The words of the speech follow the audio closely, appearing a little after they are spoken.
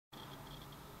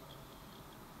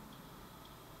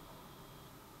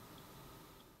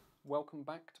welcome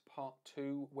back to part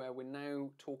 2, where we're now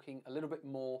talking a little bit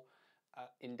more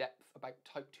in depth about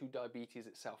type 2 diabetes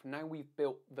itself. Now we've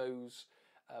built those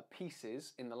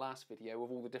pieces in the last video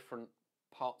of all the different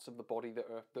parts of the body that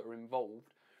are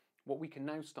involved. What we can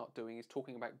now start doing is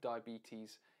talking about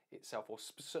diabetes itself, or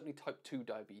certainly type 2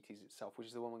 diabetes itself, which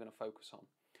is the one we're going to focus on.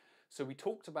 So we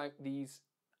talked about these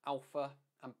alpha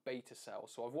and beta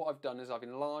cells. So what I've done is I've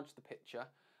enlarged the picture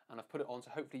and I've put it on so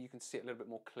hopefully you can see it a little bit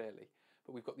more clearly.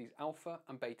 But we've got these alpha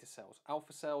and beta cells.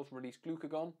 Alpha cells release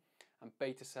glucagon and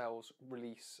beta cells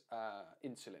release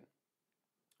insulin.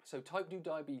 So type 2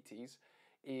 diabetes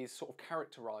is sort of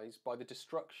characterized by the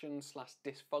destruction /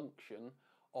 dysfunction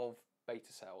of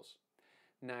beta cells.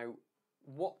 Now,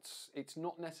 it's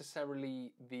not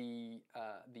necessarily the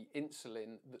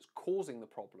insulin that's causing the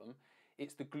problem,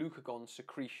 it's the glucagon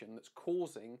secretion that's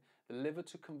causing the liver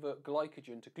to convert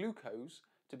glycogen to glucose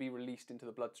to be released into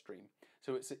the bloodstream.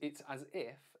 So it's as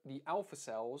if the alpha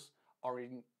cells are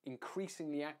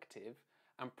increasingly active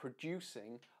and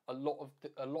producing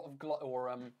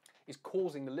is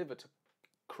causing the liver to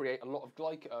create a lot of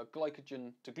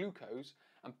glycogen to glucose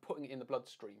and putting it in the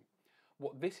bloodstream.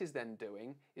 What this is then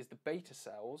doing is the beta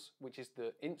cells, which is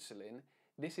the insulin,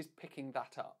 this is picking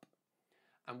that up.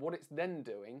 And what it's then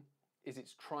doing is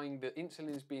the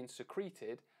insulin is being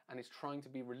secreted and is trying to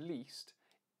be released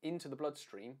into the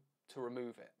bloodstream to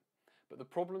remove it. But the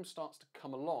problem starts to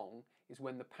come along is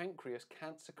when the pancreas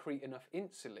can't secrete enough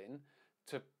insulin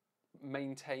to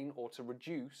maintain or to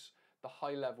reduce the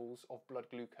high levels of blood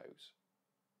glucose.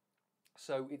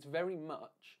 So it's very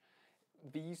much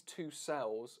these two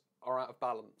cells are out of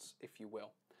balance, if you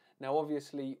will. Now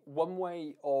obviously one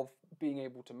way of being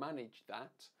able to manage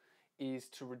that is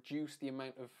to reduce the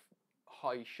amount of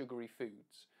high sugary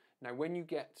foods. Now when you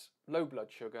get low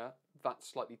blood sugar, that's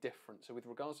slightly different. So with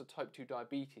regards to type 2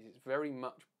 diabetes, it's very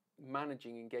much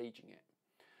managing, engaging it.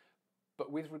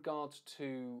 But with regards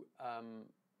to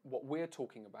what we're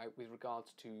talking about, with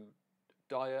regards to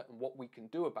diet and what we can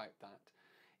do about that,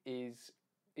 is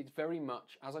it's very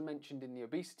much, as I mentioned in the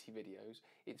obesity videos,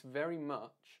 it's very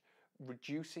much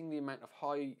reducing the amount of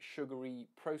high sugary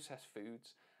processed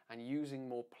foods and using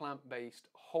more plant-based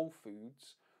whole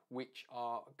foods, which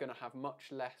are going to have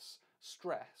much less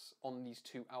stress on these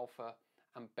two alpha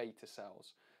and beta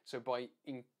cells. So by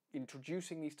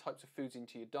introducing these types of foods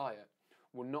into your diet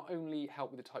will not only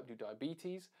help with the type 2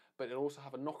 diabetes, but it'll also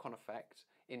have a knock-on effect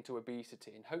into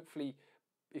obesity. And hopefully,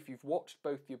 if you've watched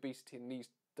both the obesity and these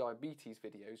diabetes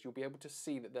videos, you'll be able to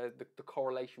see that the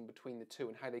correlation between the two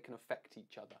and how they can affect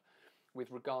each other with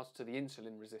regards to the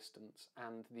insulin resistance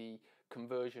and the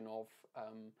conversion of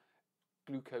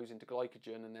glucose into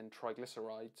glycogen and then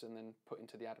triglycerides and then put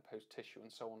into the adipose tissue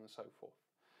and so on and so forth.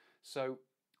 So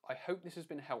I hope this has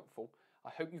been helpful. I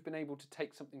hope you've been able to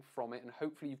take something from it, and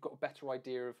hopefully you've got a better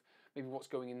idea of maybe what's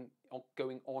going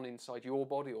on inside your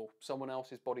body or someone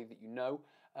else's body that you know,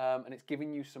 and it's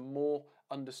giving you some more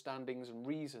understandings and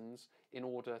reasons in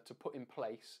order to put in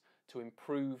place to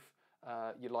improve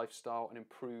your lifestyle and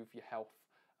improve your health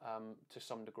to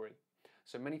some degree.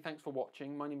 So many thanks for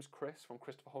watching. My name is Chris from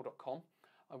ChristopherHole.com.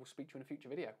 I will speak to you in a future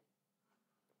video.